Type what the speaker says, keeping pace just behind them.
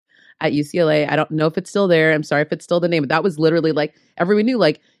at UCLA. I don't know if it's still there. I'm sorry if it's still the name, but that was literally like everyone knew,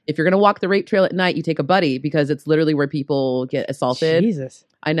 like, if you're going to walk the rape trail at night, you take a buddy because it's literally where people get assaulted. Jesus.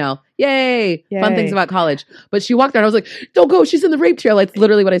 I know. Yay. Yay. Fun things about college. But she walked there and I was like, don't go. She's in the rape trail. It's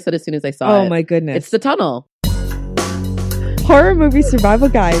literally what I said as soon as I saw it. Oh my goodness. It's the tunnel. Horror Movie Survival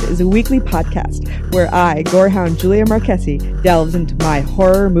Guide is a weekly podcast where I, gorehound Julia Marchesi, delves into my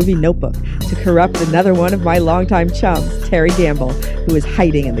horror movie notebook to corrupt another one of my longtime chums, Terry Gamble, who is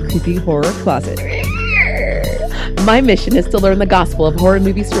hiding in the creepy horror closet. My mission is to learn the gospel of horror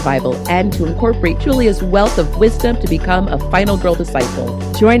movie survival and to incorporate Julia's wealth of wisdom to become a final girl disciple.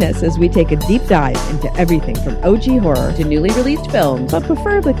 Join us as we take a deep dive into everything from OG horror To newly released films, but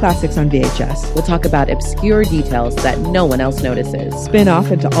preferably classics on VHS. we'll talk about obscure details that no one else notices. Spin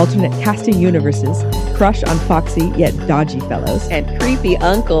off into alternate casting universes, crush on foxy yet dodgy fellows, And creepy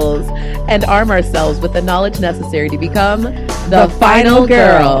uncles, and arm ourselves with the knowledge necessary to become the final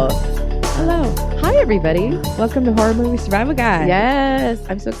girl. Hello, Hi, everybody. welcome to Horror Movie Survival Guide. Yes,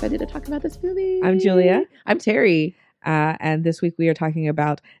 I'm so excited to talk about this movie. I'm Julia. I'm Terry. And this week we are talking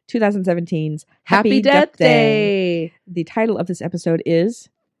about 2017's Happy Death Day. The title of this episode is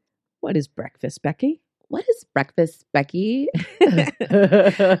What is Breakfast, Becky? What is breakfast, Becky?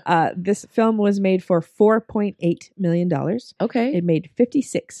 This film was made for $4.8 million. Okay. It made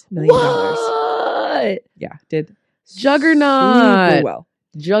 $56 million. What? Yeah, did Juggernaut. super well.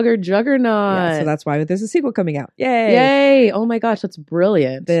 Juggernaut. Yeah, so that's why there's a sequel coming out. Yay! Yay. Oh my gosh, that's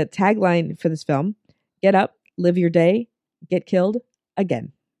brilliant. The tagline for this film: "Get up, live your day, get killed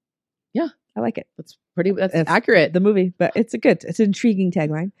again." Yeah. I like it. That's That's accurate, The movie, but it's an intriguing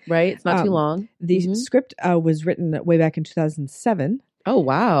tagline. right? It's not too um, long. The Mhm. script was written way back in 2007, Oh,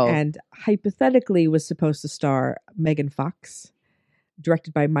 wow. and hypothetically was supposed to star Megan Fox,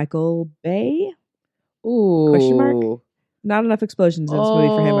 directed by Michael Bay. Ooh. question mark? Not enough explosions in this movie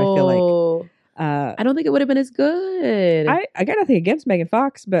for him, I feel like. I don't think it would have been as good. I got nothing against Megan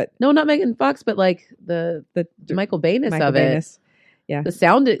Fox, but No, not Megan Fox, but like the the Michael Bayness Michael of it. Bayness. Yeah. The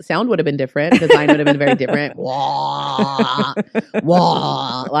sound would have been different. The design would have been very different. Wah,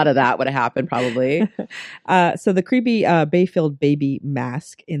 wah. A lot of that would have happened probably. So the creepy Bayfield baby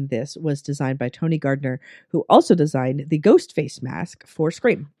mask in this was designed by Tony Gardner, who also designed the ghost face mask for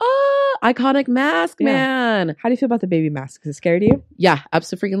Scream. Oh, iconic mask, Yeah. man. How do you feel about the baby mask? Is it scary to you? Yeah,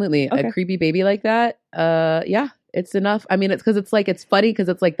 absolutely. Okay. A creepy baby like that. Yeah, it's enough. I mean, it's because it's like it's funny because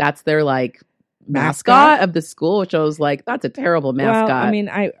it's like that's their like mascot of the school, which I was like, that's a terrible mascot. Well, I mean,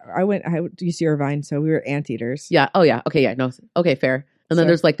 I went to UC Irvine, so we were anteaters. Yeah. Oh, yeah. Okay. Yeah. No. Okay. Fair. And then So-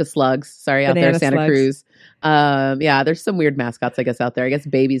 there's like the slugs. Sorry, out there, Banana Santa slugs. Cruz. Yeah. There's some weird mascots, I guess, out there. I guess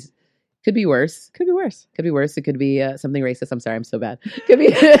babies could be worse. Could be worse. Could be worse. It could be something racist. I'm sorry. I'm so bad. Could be.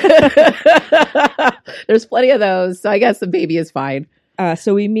 There's plenty of those. So I guess the baby is fine.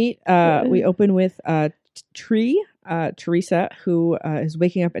 So we meet. We open with Teresa, who is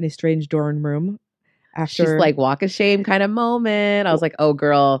waking up in a strange dorm room after, She's like walk of shame kind of moment. I was like, oh,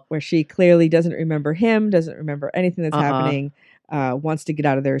 girl. where she clearly doesn't remember him, doesn't remember anything that's Uh-uh. happening. Wants to get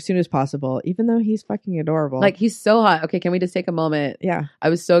out of there as soon as possible, even though he's fucking adorable. Like, he's so hot. Okay. Can we just take a moment? yeah, I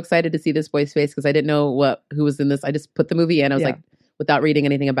was so excited to see this boy's face because I didn't know who was in this. I just put the movie in. I was Yeah. like, without reading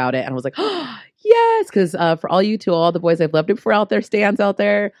anything about it. And I was like, oh, yes. Because for all the boys I've loved it for out there, stands out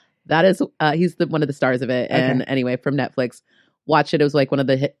there, that is, he's one of the stars of it. And anyway, from Netflix, watch it. It was like one of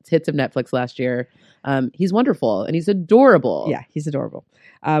the hits of Netflix last year. He's wonderful and he's adorable. yeah, he's adorable.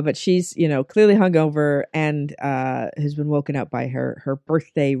 But she's, clearly hungover and has been woken up by her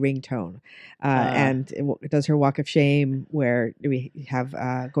birthday ringtone. And it does her walk of shame, where we have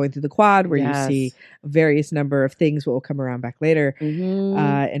going through the quad, where Yes. you see various number of things what will come around back later. Mhm.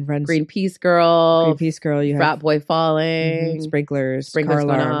 And runs Greenpeace girl. Greenpeace girl. You have Frat boy falling. mhm, sprinklers, car Sprinklers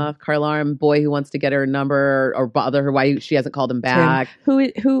going alarm. off. Car alarm. Boy who wants to get her number or bother her why she hasn't called him back.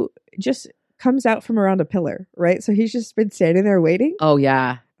 Who just comes out from around a pillar, right? So he's just been standing there waiting Oh,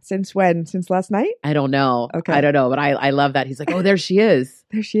 yeah. since when? Since last night? I don't know. Okay. I don't know, but I love that. He's like, oh, there she is.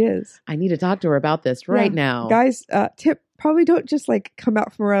 There she is. I need to talk to her about this right Yeah. now. Guys, tip, probably don't just like come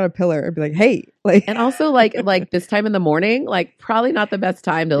out from around a pillar and be like, hey, like And also like this time in the morning, like probably not the best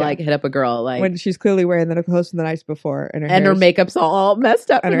time to Yeah. like hit up a girl. Like when she's clearly wearing the clothes from the night before and her, and her hair's- makeup's all messed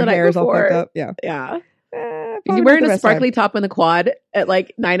up and from her the night hair's all fucked before. up. Yeah. Yeah. Probably You're not wearing the a best time. sparkly top in the quad at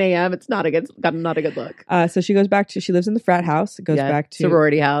like 9 a.m. It's not a good look. So she goes back to, she lives in the frat house. It goes Yeah. back to,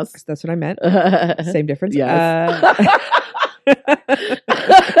 sorority house. that's what I meant. Same difference. Yes.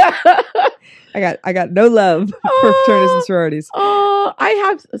 I got no love for fraternities and sororities. Oh,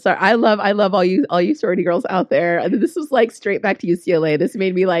 I love all you sorority girls out there. This was like straight back to UCLA. This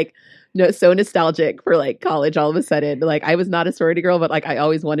made me like no, so nostalgic for like college all of a sudden. Like I was not a sorority girl, but like I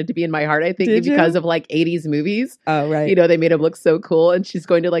always wanted to be in my heart, I think, Did you? because of like 80s movies. Oh, right. You know, they made him look so cool. And she's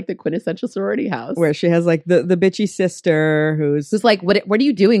going to like the quintessential sorority house. Where she has like the bitchy sister who's like, what are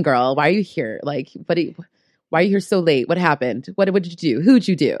you doing, girl? Why are you here? Like, why are you here so late? What happened? What did you do? Who'd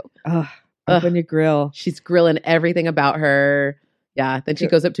you do? open your grill. She's grilling everything about her. Yeah. Then she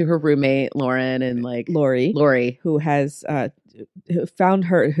goes up to her roommate, Lauren, and like Lori, who has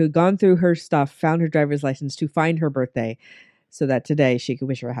who gone through her stuff, found her driver's license to find her birthday so that today she could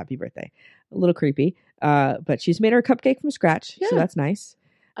wish her a happy birthday. A little creepy. But she's made her a cupcake from scratch. Yeah. So that's nice.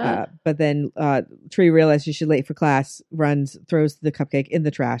 But then Tree realizes she's late for class, runs, throws the cupcake in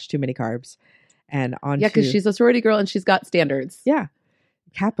the trash, too many carbs. And on because she's a sorority girl and she's got standards. Yeah.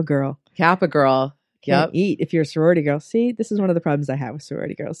 Kappa girl. Yep. Eat if you're a sorority girl. See, this is one of the problems I have with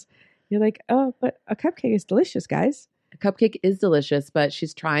sorority girls. You're like, oh, but a cupcake is delicious, guys. A cupcake is delicious, but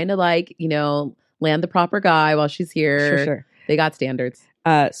she's trying to like, land the proper guy while she's here. Sure. They got standards.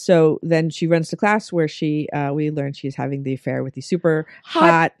 So then she runs to class where we learn she's having the affair with the super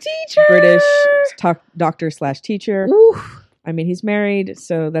hot teacher, British doctor/teacher. Oof. I mean, he's married,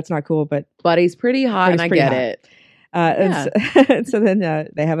 so that's not cool, but he's pretty hot, and I get it. And so then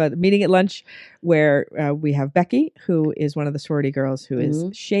they have a meeting at lunch where we have Becky, who is one of the sorority girls who is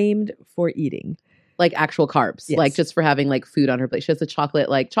shamed for eating. Like actual carbs, yes. like just for having like food on her plate. She has a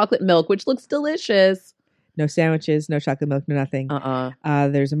chocolate milk, which looks delicious. No sandwiches, no chocolate milk, no nothing.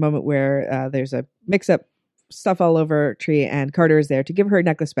 There's a moment where there's a mix-up, stuff all over Tree, and Carter is there to give her a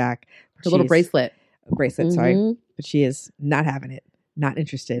necklace back. Her little bracelet. Sorry. But she is not having it. Not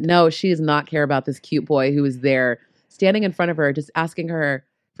interested. No, she does not care about this cute boy who is there standing in front of her, just asking her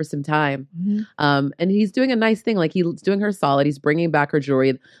for some time. And he's doing a nice thing. Like he's doing her solid. He's bringing back her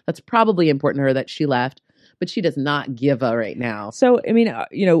jewelry. That's probably important to her that she left. But she does not give a right now. So, I mean,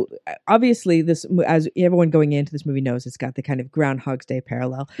 obviously this, as everyone going into this movie knows, it's got the kind of Groundhog's Day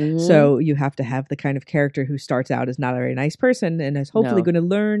parallel. So you have to have the kind of character who starts out as not a very nice person and is hopefully going to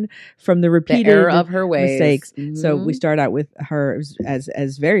learn from the repeated error of her ways. Mistakes. So we start out with her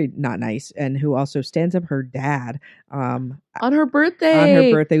as very not nice, and who also stands up her dad on her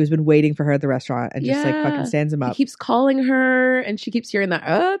birthday. Who's been waiting for her at the restaurant and just like fucking stands him up. He keeps calling her, and she keeps hearing that,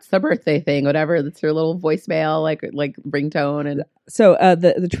 it's the birthday thing, whatever. That's her little voicemail, like ringtone. And so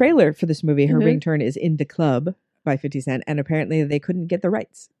the trailer for this movie, her ringtone is "In the Club" by 50 Cent, and apparently they couldn't get the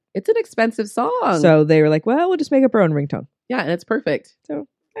rights. It's an expensive song, so they were like, "Well, we'll just make up our own ringtone." Yeah, and it's perfect. So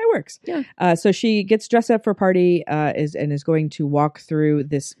it works. Yeah. So she gets dressed up for a party, is going to walk through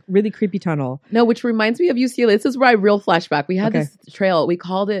this really creepy tunnel. No, which reminds me of UCLA. This is where I real flashback. We had this trail. We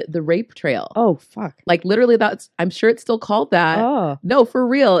called it the Rape Trail. Oh, fuck. Like literally I'm sure it's still called that. Oh. No, for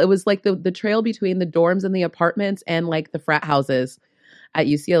real. It was like the trail between the dorms and the apartments and like the frat houses at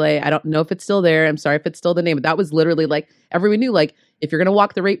UCLA. I don't know if it's still there. I'm sorry if it's still the name, but that was literally like everyone knew, like, if you're going to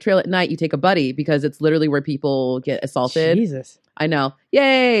walk the rape trail at night, you take a buddy because it's literally where people get assaulted. Jesus. I know.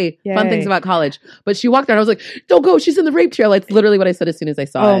 Yay. Fun things about college. But she walked there and I was like, don't go. She's in the rape trail. It's literally what I said as soon as I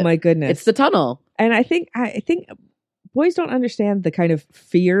saw it. Oh my goodness. It's the tunnel. And I think boys don't understand the kind of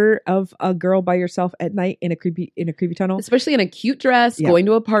fear of a girl by yourself at night in a creepy tunnel. Especially in a cute dress, going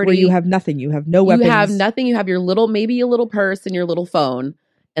to a party. Where you have nothing. You have no weapons. You have nothing. You have maybe a little purse and your little phone.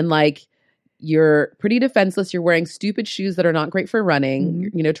 And like, you're pretty defenseless. You're wearing stupid shoes that are not great for running.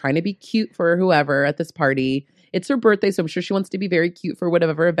 You're trying to be cute for whoever at this party. It's her birthday, so I'm sure she wants to be very cute for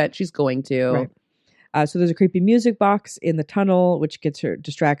whatever event she's going to. Right. So there's a creepy music box in the tunnel, which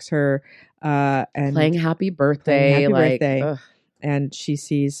distracts her. And playing Happy Birthday. Birthday. And she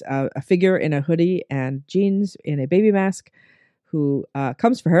sees a figure in a hoodie and jeans in a baby mask who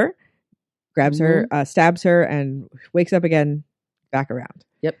comes for her, grabs her, stabs her, and wakes up again, back around.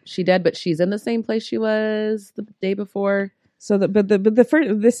 Yep, she dead, but she's in the same place she was the day before. So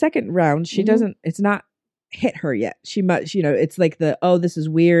the second round, she doesn't. It's not hit her yet. She must, it's like this is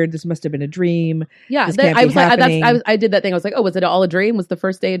weird. This must have been a dream. Yeah, I was happening. I did that thing. I was like, oh, was it all a dream? Was the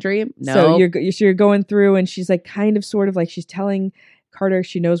first day a dream? No. So you're going through, and she's like, kind of, sort of like she's telling Carter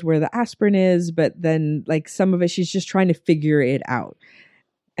she knows where the aspirin is, but then like some of it, she's just trying to figure it out.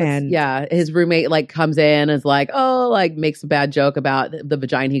 And his roommate like comes in and is like, oh, like makes a bad joke about the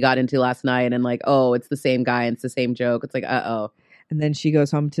vagina he got into last night, and like, oh, it's the same guy and it's the same joke. It's like, uh-oh. And then she goes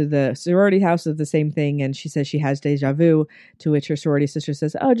home to the sorority house of the same thing, and she says she has deja vu, to which her sorority sister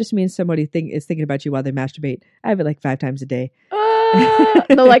says, oh, it just means somebody is thinking about you while they masturbate. I have it like 5 times a day.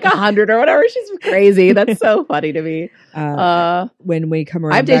 No, like 100 or whatever. She's crazy. That's so funny to me. When we come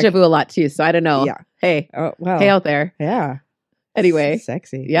around, I have deja vu a lot too, so I don't know. Yeah. Hey. Oh, well. Hey out there. Yeah. Anyway.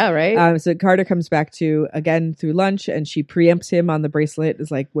 Sexy. Yeah, right? So Carter comes back to, again, through lunch, and she preempts him on the bracelet.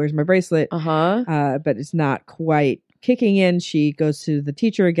 Is like, where's my bracelet? Uh-huh. But it's not quite kicking in. She goes to the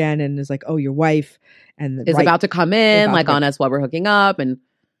teacher again and is like, oh, your wife. And Is about to come in, like on us while we're hooking up.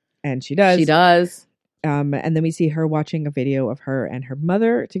 And she does. She does. And then we see her watching a video of her and her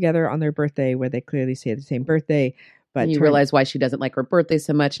mother together on their birthday, where they clearly say the same birthday. But you realize why she doesn't like her birthday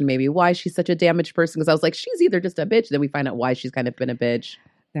so much, and maybe why she's such a damaged person. Because I was like, she's either just a bitch. Then we find out why she's kind of been a bitch.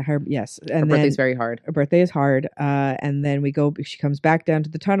 Her birthday's very hard. Her birthday is hard. And then she comes back down to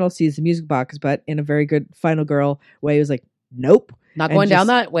the tunnel, sees the music box, but in a very good Final Girl way, was like, nope. Not going down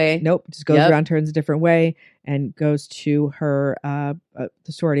that way. Nope. Just goes around, turns a different way, and goes to her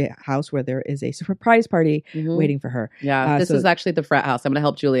the sorority house where there is a surprise party waiting for her. Yeah, this is actually the frat house. I'm going to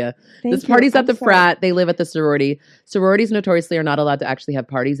help Julia. This you. party's at the sorry. frat. They live at the sorority. Sororities notoriously are not allowed to actually have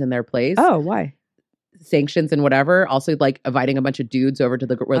parties in their place. Oh, why? Sanctions and whatever. Also, like inviting a bunch of dudes over to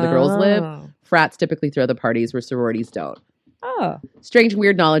where the girls live. Frats typically throw the parties where sororities don't. Oh, strange,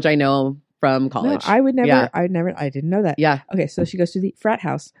 weird knowledge I know from college. No, I would never. Yeah. I didn't know that. Yeah. Okay, so she goes to the frat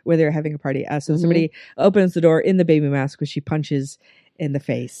house where they're having a party. So somebody opens the door in the baby mask, which she punches in the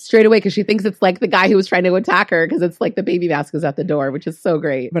face straight away because she thinks it's like the guy who was trying to attack her because it's like the baby mask is at the door, which is so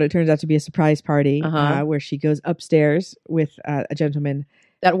great. But it turns out to be a surprise party where she goes upstairs with a gentleman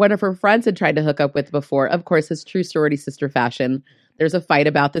that one of her friends had tried to hook up with before. Of course, his true sorority sister fashion. There's a fight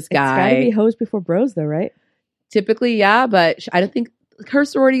about this guy. It's gotta be hoes before bros, though, right? Typically, yeah, but I don't think her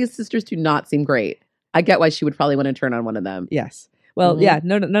sorority sisters do not seem great. I get why she would probably want to turn on one of them. Yes. Well, yeah,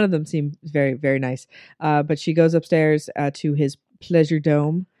 none of them seem very, very nice. But she goes upstairs to his pleasure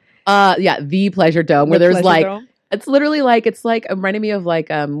dome. The pleasure dome where there's like, it's literally like, it's like reminding me of like,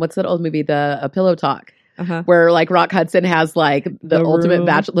 what's that old movie, A Pillow Talk, where like Rock Hudson has like the ultimate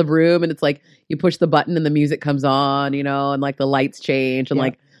bachelor room, and it's like you push the button and the music comes on, and like the lights change and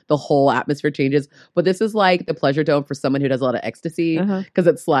like the whole atmosphere changes. But this is like the pleasure dome for someone who does a lot of ecstasy because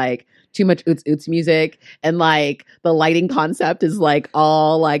it's like too much oots music, and like the lighting concept is like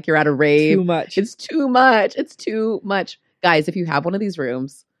all like you're at a rave. Too much. It's too much. It's too much. Guys, if you have one of these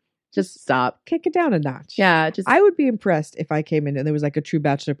rooms, just stop. Kick it down a notch. Yeah. I would be impressed if I came in and there was like a true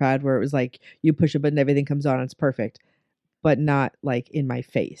bachelor pad where it was like you push a button, everything comes on, and it's perfect. But not like in my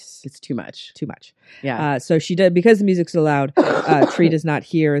face. It's too much. Too much. Yeah. So she did, because the music's so loud, Tree does not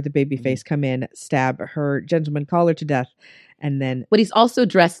hear the baby face come in, stab her gentleman, call her to death, and then. But he's also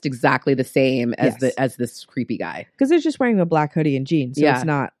dressed exactly the same as as this creepy guy. Because they're just wearing a black hoodie and jeans, so it's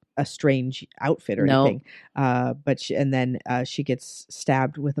not a strange outfit or anything. But she gets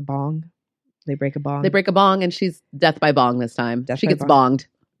stabbed with a bong. They break a bong. And she's death by bong this time. She gets bonged.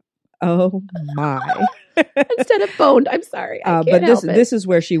 Oh my. Instead of boned. I'm sorry. I can't help it. This is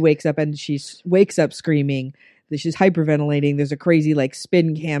where she wakes up, and she wakes up screaming. She's hyperventilating. There's a crazy like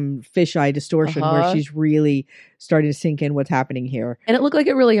spin cam fisheye distortion where she's really starting to sink in what's happening here. And it looked like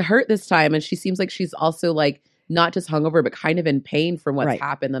it really hurt this time. And she seems like she's also like not just hungover, but kind of in pain from what's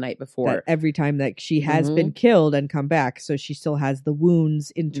happened the night before. That every time that she has been killed and come back. So she still has the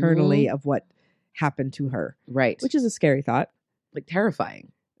wounds internally of what happened to her. Right. Which is a scary thought. Like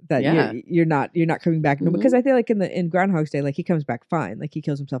terrifying. That you're not coming back. No, because I feel like in Groundhog's Day, like he comes back fine. Like he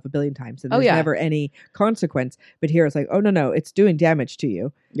kills himself a billion times and there's never any consequence. But here it's like, oh no, it's doing damage to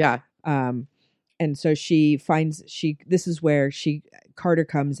you. Yeah. And so this is where Carter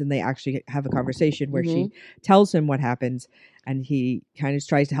comes and they actually have a conversation where she tells him what happens, and he kind of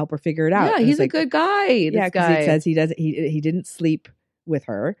tries to help her figure it out. Yeah, he's a good guy. This guy. He says he didn't sleep with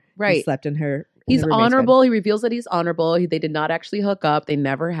her. Right. He slept in her. He's honorable. He reveals that he's honorable. They did not actually hook up. They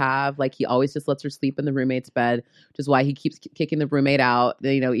never have. Like he always just lets her sleep in the roommate's bed, which is why he keeps kicking the roommate out,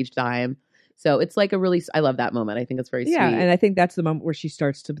 each time. So it's like I love that moment. I think it's very sweet. Yeah. And I think that's the moment where she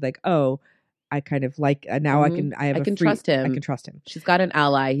starts to be like, oh, I kind of like, now I can trust him. I can trust him. She's got an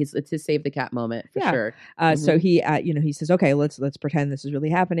ally. It's his save the cat moment for sure. So he, he says, okay, let's pretend this is really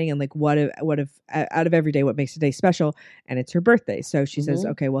happening. And like, what if out of every day, what makes today special? And it's her birthday. So she says,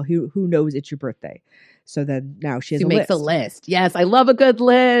 okay, well, who knows it's your birthday? So then now she makes a list. Yes. I love a good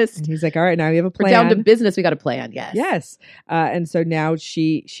list. And he's like, all right, now we have a plan. We're down to business. We got a plan. Yes. Yes. And so now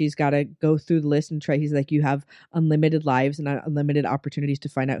she's got to go through the list and try. He's like, you have unlimited lives and unlimited opportunities to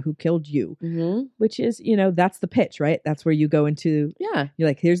find out who killed you, which is, that's the pitch, right? That's where you go into, you're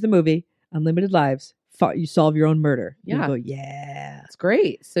like, here's the movie, unlimited lives. You solve your own murder. Yeah. You go, yeah. It's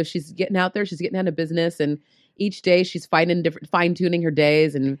great. So she's getting out there. She's getting out of business. And each day she's fine-tuning her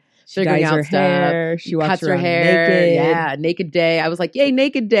days and she dyes her hair. She cuts her hair. Naked. Yeah, naked day. I was like, yay,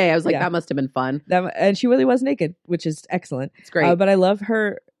 naked day. I was like, that must have been fun. And she really was naked, which is excellent. It's great. But I love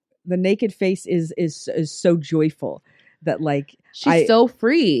her. The naked face is so joyful that like she's so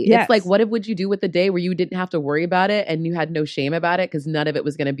free. Yes. It's like, what would you do with the day where you didn't have to worry about it and you had no shame about it because none of it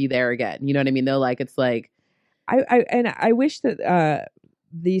was going to be there again? You know what I mean? Though, like, it's like, I wish that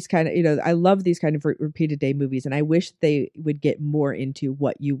these kind of, you know, I love these kind of repeated day movies, and I wish they would get more into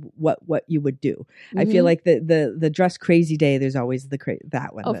what you would do. I feel like the dress crazy day, there's always that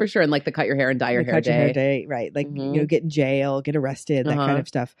one. Oh, for sure. And like the cut your hair and dye your hair cut your hair day, right? Like, you know, get in jail, get arrested, that kind of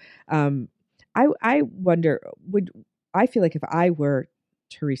stuff. I wonder, I feel like if I were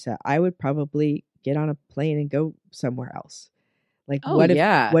Teresa, I would probably get on a plane and go somewhere else. Like, what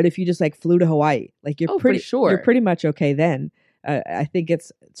if you just like flew to Hawaii? Like, you're pretty much okay then. I think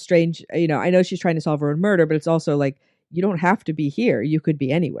it's strange. You know, I know she's trying to solve her own murder, but it's also like, you don't have to be here. You could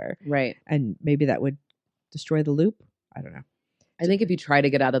be anywhere. Right. And maybe that would destroy the loop. I don't know. I think if you try to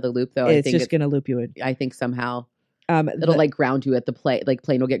get out of the loop, though, it's just going to loop you in. I think somehow it'll like ground you at the plane. Like,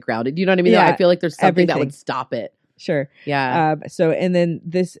 plane will get grounded. You know what I mean? Yeah, I feel like there's something that would stop it. Sure. Yeah. So, and then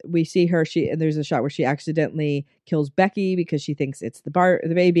we see her, and there's a shot where she accidentally kills Becky because she thinks it's the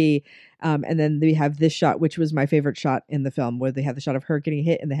baby. And then we have this shot, which was my favorite shot in the film, where they have the shot of her getting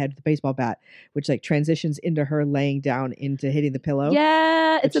hit in the head with the baseball bat, which like transitions into her laying down into hitting the pillow.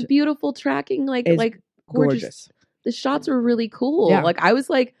 Yeah. It's a beautiful tracking, like gorgeous. The shots were really cool. Yeah. Like, I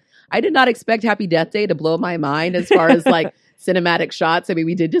was like, I did not expect Happy Death Day to blow my mind as far as like cinematic shots. I mean,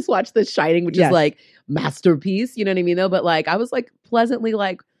 we did just watch The Shining, which is like masterpiece, you know what I mean, though? But like, I was like pleasantly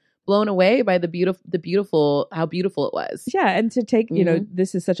like blown away by how beautiful it was. Yeah. And to take, you know,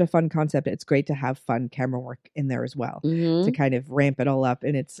 this is such a fun concept. It's great to have fun camera work in there as well to kind of ramp it all up.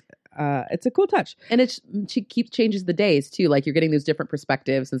 And it's a cool touch. And she changes the days too. Like, you're getting those different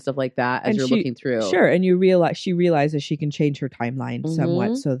perspectives and stuff like that as you're looking through. Sure. And she realizes she can change her timeline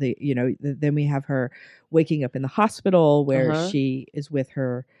somewhat. So then we have her waking up in the hospital where she is with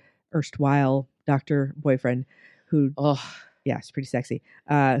her erstwhile doctor boyfriend who, it's pretty sexy,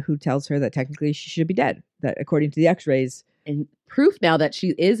 who tells her that technically she should be dead, that according to the x-rays. And proof now that she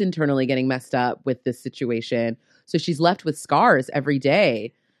is internally getting messed up with this situation. So she's left with scars every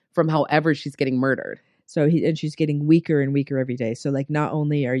day from however she's getting murdered. So she's getting weaker and weaker every day. So like, not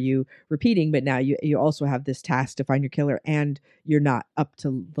only are you repeating, but now you also have this task to find your killer, and you're not up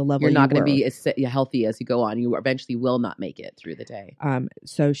to the level. You're not going to be as healthy as you go on. You eventually will not make it through the day.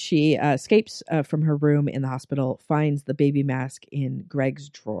 So she escapes from her room in the hospital, finds the baby mask in Greg's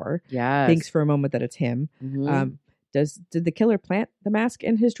drawer. Yeah. Thinks for a moment that it's him. Did the killer plant the mask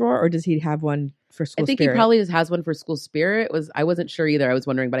in his drawer, or does he have one for school spirit? I think he probably just has one for school spirit. I wasn't sure either. I was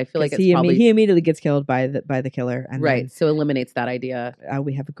wondering, but I feel like it's probably he immediately gets killed by the killer, and right. So eliminates that idea.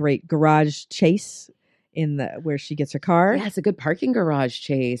 We have a great garage chase where she gets her car. Yeah, it's a good parking garage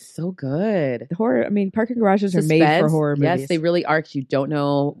chase. So good. The horror. I mean, parking garages are made for horror movies. Yes, they really are. 'Cause you don't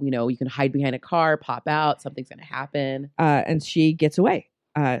know. You know, you can hide behind a car, pop out, something's going to happen. And she gets away.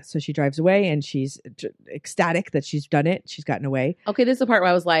 So she drives away, and she's ecstatic that she's done it. She's gotten away. Okay, this is the part where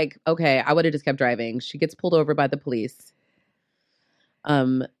I was like, okay, I would have just kept driving. She gets pulled over by the police.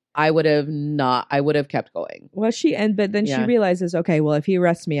 I would have kept going. Well, she realizes, okay, well, if he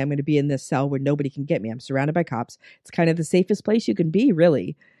arrests me, I'm going to be in this cell where nobody can get me. I'm surrounded by cops. It's kind of the safest place you can be,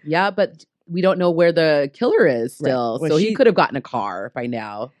 really. Yeah, but we don't know where the killer is still. Right. Well, so he could have gotten a car by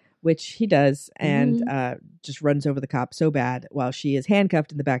now. Which he does, and just runs over the cop so bad while she is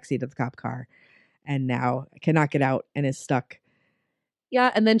handcuffed in the backseat of the cop car, and now cannot get out and is stuck.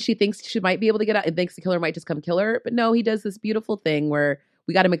 Yeah, and then she thinks she might be able to get out and thinks the killer might just come kill her. But no, he does this beautiful thing where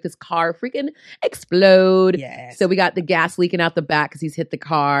we got to make this car freaking explode. Yes. So we got the gas leaking out the back because he's hit the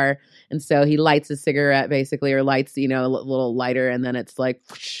car. And so he lights a cigarette basically, or lights, a little lighter, and then it's like...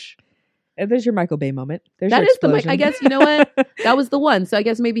 Whoosh. There's your Michael Bay moment. That is I guess, you know what? That was the one. So I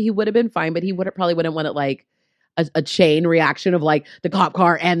guess maybe he would have been fine, but he probably wouldn't want it like a chain reaction of like the cop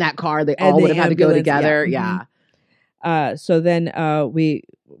car and that car. They all would have had to go together. Yeah. So then we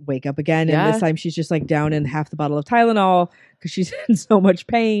wake up again, and this time she's just like down in half the bottle of Tylenol because she's in so much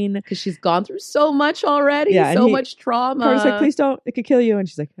pain. Because she's gone through so much already. Yeah, so much trauma. Carter's like, please don't. It could kill you. And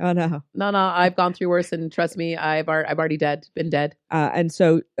she's like, oh no. No, I've gone through worse, and trust me, I've already been dead. And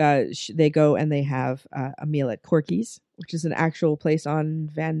so they go and they have a meal at Corky's, which is an actual place on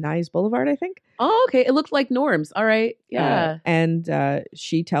Van Nuys Boulevard, I think. Oh, okay. It looked like Norm's. All right. Yeah. And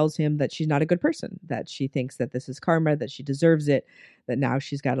she tells him that she's not a good person, that she thinks that this is karma, that she deserves it, that now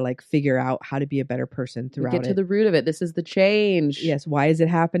she's got to like figure out how to be a better person throughout it. Get to the root of it. This is the change. Yes. Why is it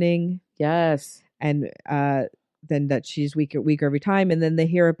happening? Yes. And then that she's weaker every time. And then they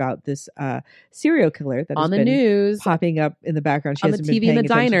hear about this serial killer that on the news popping up in the background. She on the TV in the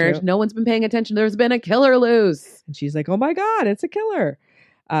diner. No one's been paying attention. There's been a killer loose. And she's like, oh my God, it's a killer.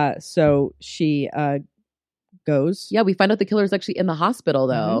 So she goes. Yeah, we find out the killer's actually in the hospital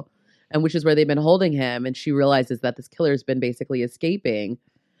though, and which is where they've been holding him. And she realizes that this killer's been basically escaping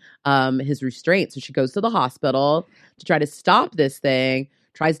his restraint. So she goes to the hospital to try to stop this thing,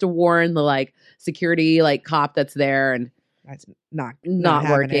 tries to warn the like security like cop that's there, and That's not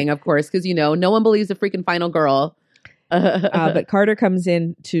working, of course, because no one believes the freaking final girl. But Carter comes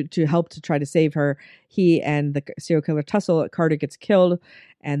in to help to try to save her. He and the serial killer tussle. Carter gets killed,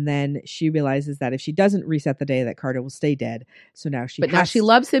 and then she realizes that if she doesn't reset the day, that Carter will stay dead. So now now she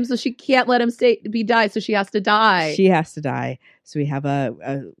loves him, so she can't let him die. So she has to die. She has to die. So we have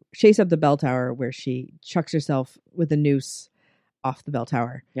a chase up the bell tower where she chucks herself with a noose off the bell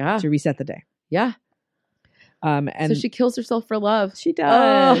tower. Yeah, to reset the day. Yeah. And so she kills herself for love. She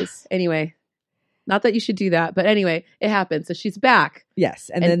does. Anyway. Not that you should do that, but anyway, it happens. So she's back. Yes.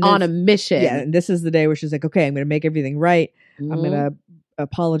 And then on a mission. Yeah. And this is the day where she's like, okay, I'm going to make everything right. I'm going to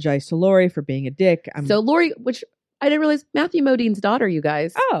apologize to Laurie for being a dick. So Laurie, which I didn't realize, Matthew Modine's daughter, you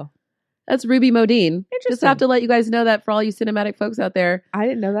guys. Oh. That's Ruby Modine. Interesting. Just have to let you guys know that for all you cinematic folks out there. I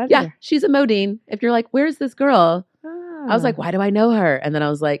didn't know that Yeah, either. she's a Modine. If you're like, where's this girl? I was like, why do I know her? And then I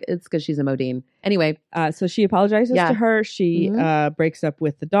was like, it's because she's a Modine. Anyway. So she apologizes to her. She breaks up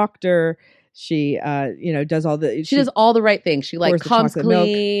with the doctor. She, does all the... She does all the right things. She like comes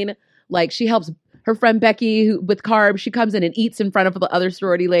clean. Milk. Like she helps her friend Becky with carbs. She comes in and eats in front of the other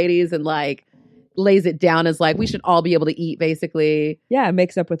sorority ladies and like lays it down as like, we should all be able to eat basically. Yeah.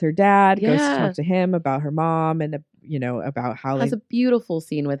 Makes up with her dad. Goes to talk to him about her mom and, about how... Has a beautiful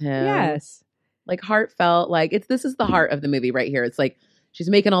scene with him. Yes. Like heartfelt. Like this is the heart of the movie right here. It's like, she's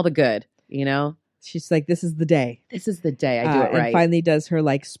making all the good, She's like, this is the day. This is the day I do it right. And finally does her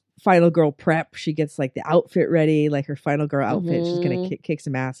like final girl prep. She gets like the outfit ready, like her final girl outfit. She's going to kick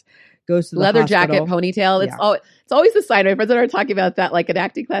some ass. Goes to the leather hospital. jacket, ponytail. It's always the sign. My friends and I are talking about that, like in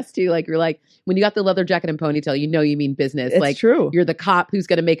acting class too. Like you're like, when you got the leather jacket and ponytail, you mean business. It's like true. You're the cop who's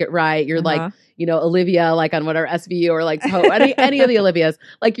going to make it right. You're like, Olivia, like on whatever SVU or like any of the Olivias.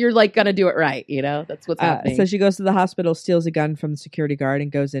 Like you're like going to do it right. That's what's happening. So she goes to the hospital, steals a gun from the security guard,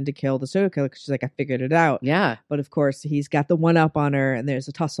 and goes in to kill the serial killer. She's like, I figured it out. Yeah. But of course, he's got the one up on her, and there's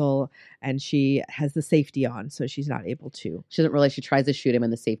a tussle, and she has the safety on, so she's not able to. She doesn't realize she tries to shoot him,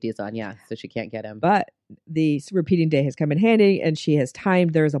 and the safety is on. Yeah, so she can't get him. But the repeating day has come in handy, and she has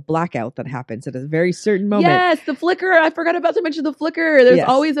timed. There's a blackout that happens at a very certain moment. Yes, the flicker. I forgot about to mention the flicker. There's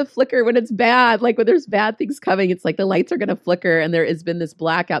always a flicker when it's bad. Like when there's bad things coming, it's like the lights are going to flicker, and there has been this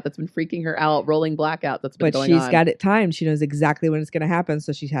blackout that's been freaking her out, rolling blackout that's been going on. But she's got it timed. She knows exactly when it's going to happen,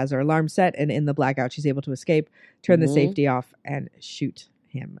 so she has her alarm set, and in the blackout, she's able to escape, turn the safety off, and shoot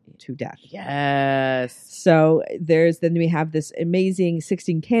him to death. Yes. So then we have this amazing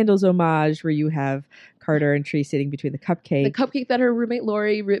 16 Candles homage where you have Carter and Tree sitting between the cupcake that her roommate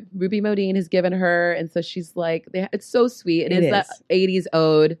Laurie Ruby Modine has given her, and so she's like, it's so sweet. It is that 80s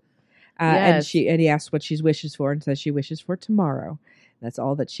ode. And he asks what she wishes for, and says she wishes for tomorrow. That's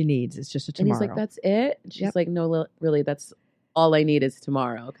all that she needs. It's just a tomorrow. And he's like, that's it? And she's like, no, really, that's all I need is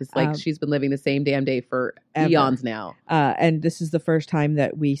tomorrow. Because she's been living the same damn day for eons now. And this is the first time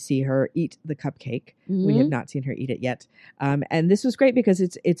that we see her eat the cupcake. We have not seen her eat it yet. And this was great because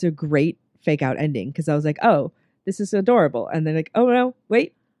it's a great fake out ending. Because I was like, oh, this is adorable. And then like, oh no,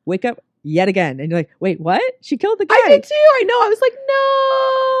 wait, wake up yet again. And you're like, wait, what? She killed the guy. I did too. I know. I was like,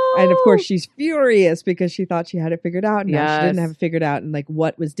 no. And of course she's furious because she thought she had it figured out. And now she didn't have it figured out. And like,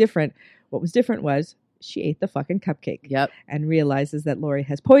 what was different was she ate the fucking cupcake. Yep. And realizes that Laurie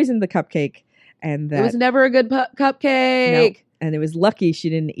has poisoned the cupcake. And that it was never a good cupcake. No, and it was lucky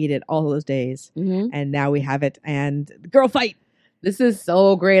she didn't eat it all those days. And now we have it. And the girl fight. This is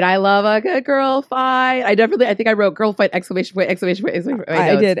so great. I love a good girl fight. I think I wrote girl fight, exclamation point, exclamation point, exclamation point.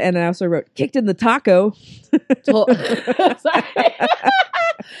 I did. And I also wrote kicked in the taco. Sorry.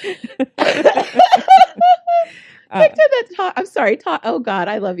 Kicked in the taco. I'm sorry. Oh God,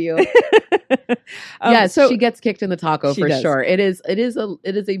 I love you. Yes, so she gets kicked in the taco for sure. It is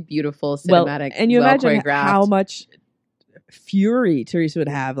a beautiful cinematic. And you imagine how much fury Teresa would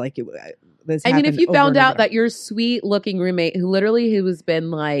have. Like I mean, if you found out that your sweet looking roommate who has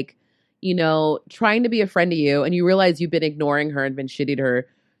been like, trying to be a friend to you, and you realize you've been ignoring her and been shitty to her.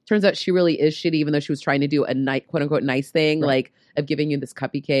 Turns out she really is shitty, even though she was trying to do a quote unquote nice thing, like of giving you this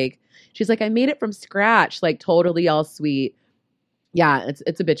cuppy cake. She's like, I made it from scratch, like totally all sweet. Yeah,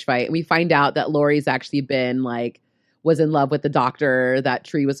 it's a bitch fight. And we find out that Laurie's actually been was in love with the doctor that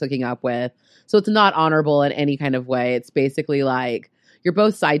Tree was hooking up with. So it's not honorable in any kind of way. It's basically like you're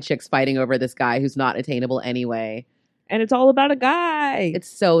both side chicks fighting over this guy who's not attainable anyway. And it's all about a guy. It's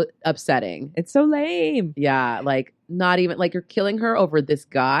so upsetting. It's so lame. Yeah, like not even like you're killing her over this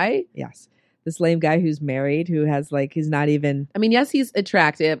guy. Yes. this lame guy who's married, who has like, he's not even. I mean, yes, he's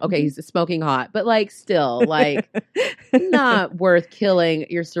attractive. Okay, he's smoking hot, but like still, like not worth killing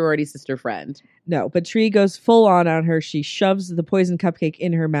your sorority sister friend. No, but Tree goes full on her. She shoves the poison cupcake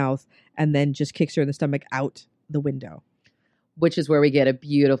in her mouth and then just kicks her in the stomach out the window. Which is where we get a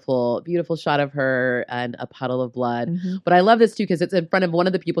beautiful, beautiful shot of her and a puddle of blood. Mm-hmm. But I love this too because it's in front of one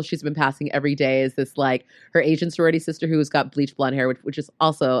of the people she's been passing every day. Is this like her Asian sorority sister who's got bleached blonde hair, which is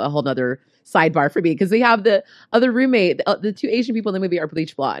also a whole nother sidebar for me because they have the other roommate. The two Asian people in the movie are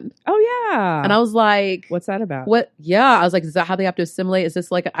bleached blonde. Oh yeah, and I was like, "What's that about?" What? Yeah, I was like, "Is that how they have to assimilate?" Is this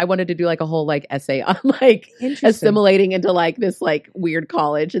like I wanted to do like a whole like essay on like assimilating into like this like weird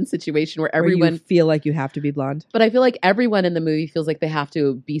college and situation where everyone you feel like you have to be blonde. But I feel like everyone in the movie feels like they have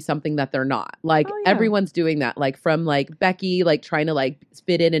to be something that they're not. Like everyone's doing that. Like from like Becky, like trying to like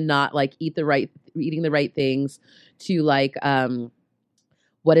fit in and not like eating the right things, to like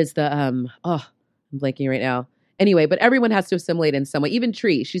what is the I'm blanking right now. Anyway, but everyone has to assimilate in some way. Even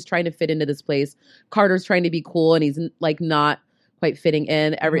Tree, she's trying to fit into this place. Carter's trying to be cool and he's like not quite fitting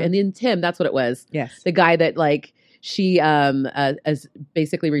in. And then Tim, that's what it was. Yes. The guy that like she as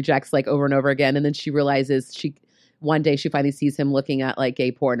basically rejects like over and over again. And then she realizes one day she finally sees him looking at like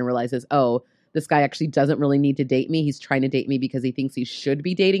gay porn and realizes, oh, this guy actually doesn't really need to date me. He's trying to date me because he thinks he should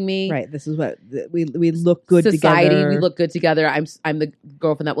be dating me. Right. This is what we look good Society, together. We look good together. I'm the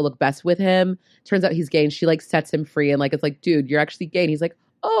girlfriend that will look best with him. Turns out he's gay and she like sets him free and like it's like, dude, you're actually gay. And he's like,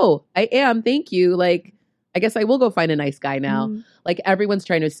 oh, I am. Thank you. Like, I guess I will go find a nice guy now. Mm. Like everyone's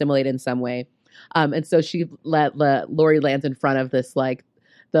trying to assimilate in some way. And so she let Lori lands in front of this like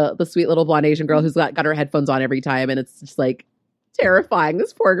the sweet little blonde Asian girl who's got her headphones on every time. And it's just like terrifying.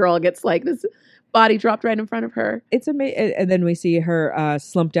 This poor girl gets like this body dropped right in front of her. It's amazing. And then we see her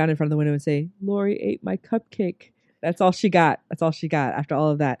slump down in front of the window and say, Lori ate my cupcake. That's all she got. That's all she got after all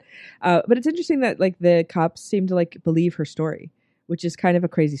of that. But it's interesting that like the cops seem to like believe her story, which is kind of a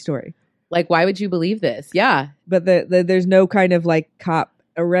crazy story. Like, why would you believe this? Yeah. But there's no kind of like cop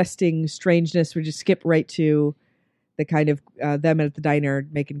arresting strangeness. We just skip right to the kind of them at the diner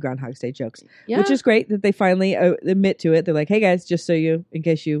making Groundhog Day jokes, which is great that they finally admit to it. They're like, hey guys, just so in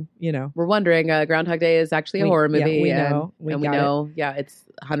case you know. We're wondering, Groundhog Day is actually a horror movie. Yeah, we know. We know. Yeah, it's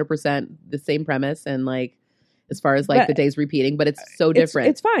 100% the same premise. And like, as far as like the days repeating, but it's so different.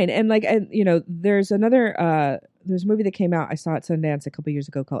 It's fine. And like, there's another, there's a movie that came out. I saw at Sundance a couple years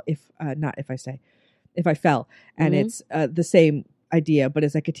ago called If I Fell. And it's the same idea, but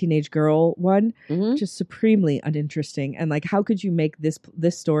it's like a teenage girl one, just supremely uninteresting. And like, how could you make this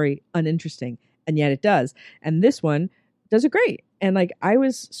story uninteresting? And yet it does. And this one does it great. And like, I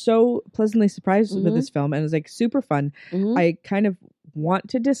was so pleasantly surprised with this film, and it was like super fun. I kind of want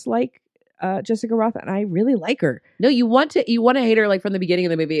to dislike Jessica Rothe, and I really like her. No, you want to hate her like from the beginning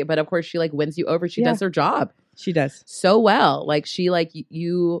of the movie, but of course she like wins you over. She does her job. She does so well. Like she like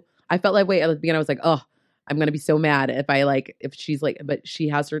you. I felt like at the beginning I was like, oh, I'm gonna be so mad if she's like, but she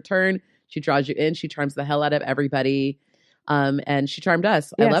has her turn. She draws you in. She charms the hell out of everybody. And she charmed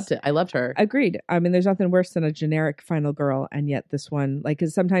us. Yes. I loved it. I loved her. Agreed. I mean, there's nothing worse than a generic final girl. And yet this one, like,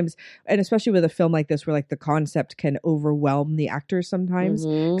 cause sometimes, and especially with a film like this, where like the concept can overwhelm the actors sometimes,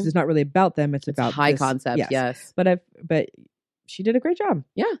 because it's not really about them. It's about high concept. Yes. But she did a great job.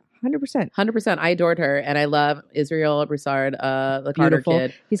 Yeah. 100%. I adored her. And I love Israel Broussard, the Carter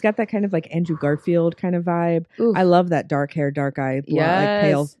kid. He's got that kind of like Andrew Garfield kind of vibe. Oof. I love that dark hair, dark eye, like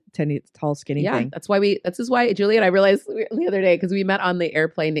pale, tall, skinny thing. That's why Julie and I realized the other day, because we met on the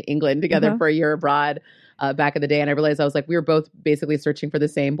airplane to England together for a year abroad back in the day. And I realized I was like, we were both basically searching for the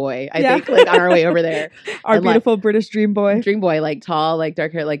same boy, I think, like on our way over there. Our and, beautiful like, British dream boy, like tall, like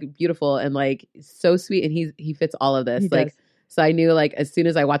dark hair, like beautiful and like so sweet. And he fits all of this. He does. So I knew like as soon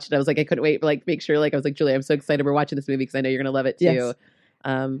as I watched it, I was like, I couldn't wait, like make sure like I was like, Julie, I'm so excited we're watching this movie because I know you're gonna love it too.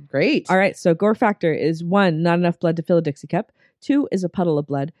 Yes. Great. All right. So gore factor is 1, not enough blood to fill a Dixie cup. 2 is a puddle of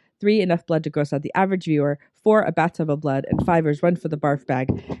blood. 3, enough blood to gross out the average viewer. 4, a bathtub of blood. And 5 is run for the barf bag.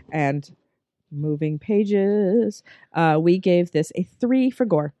 And moving pages. We gave this a 3 for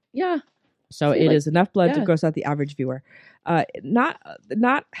gore. Yeah. So it is enough blood to gross out the average viewer. Not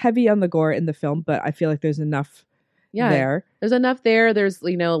heavy on the gore in the film, but I feel like there's enough. There. There's enough there. There's,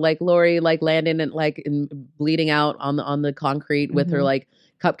 like Lori, like landing and like bleeding out on the concrete with her like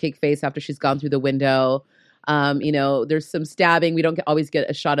cupcake face after she's gone through the window. There's some stabbing. We don't always get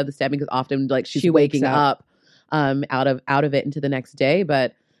a shot of the stabbing because often like she's waking up out of it into the next day,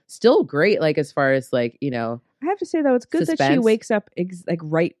 but still great. Like as far as like, I have to say though, it's good that she wakes up like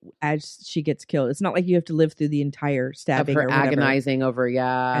right as she gets killed. It's not like you have to live through the entire stabbing of her agonizing over.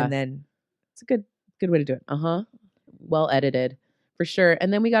 Yeah. And then it's a good way to do it. Well edited For sure.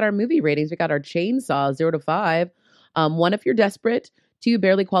 And then we got our movie ratings. We got our chainsaw 0 to 5. 1, if you're desperate. 2,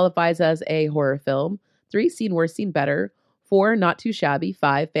 barely qualifies as a horror film. 3, seen worse, seen better. 4, not too shabby.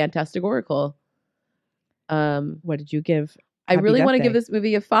 5, fantasticorical. What did you give? I really want to give this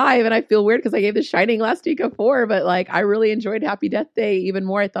movie a 5, and I feel weird because I gave The Shining last week a 4, but like I really enjoyed Happy Death Day even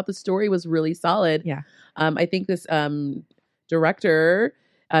more. I thought the story was really solid. Yeah. I think this director,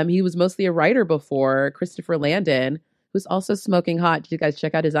 he was mostly a writer before, Christopher Landon, who's also smoking hot. Did you guys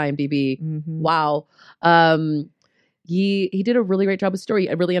check out his IMDb? Mm-hmm. Wow. He did a really great job with story.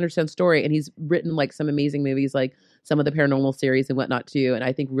 I really understand story, and he's written like some amazing movies, like some of the paranormal series and whatnot too. And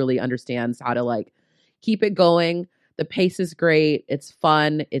I think really understands how to like keep it going. The pace is great. It's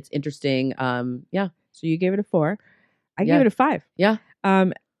fun. It's interesting. Yeah. So you gave it a 4. I gave it a 5. Yeah.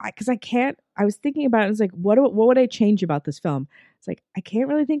 Because I was thinking about it. It's like, what would I change about this film? It's like, I can't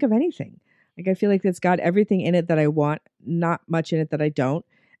really think of anything. Like, I feel like it's got everything in it that I want, not much in it that I don't,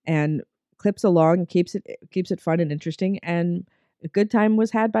 and clips along, keeps it fun and interesting, and a good time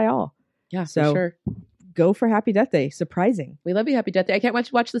was had by all. Yeah, so for sure. Go for Happy Death Day. Surprising. We love you, Happy Death Day. I can't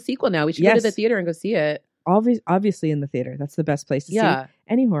watch the sequel now. We should go to the theater and go see it. Obviously in the theater. That's the best place to see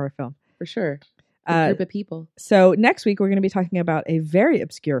any horror film. For sure. A group of people. So next week we're going to be talking about a very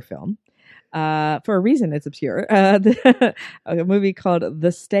obscure film. For a reason it's obscure. A movie called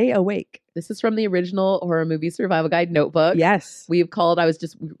The Stay Awake. This is from the original horror movie survival guide notebook. Yes.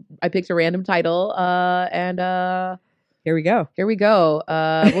 I picked a random title and here we go.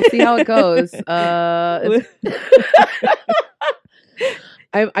 We'll see how it goes.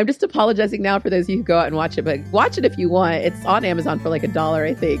 I'm just apologizing now for those of you who go out and watch it, but watch it if you want. It's on Amazon for like $1,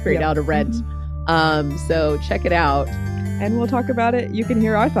 I think, right now to rent. So check it out. And we'll talk about it. You can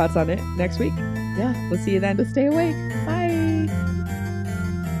hear our thoughts on it next week. Yeah. We'll see you then. So stay awake. Bye.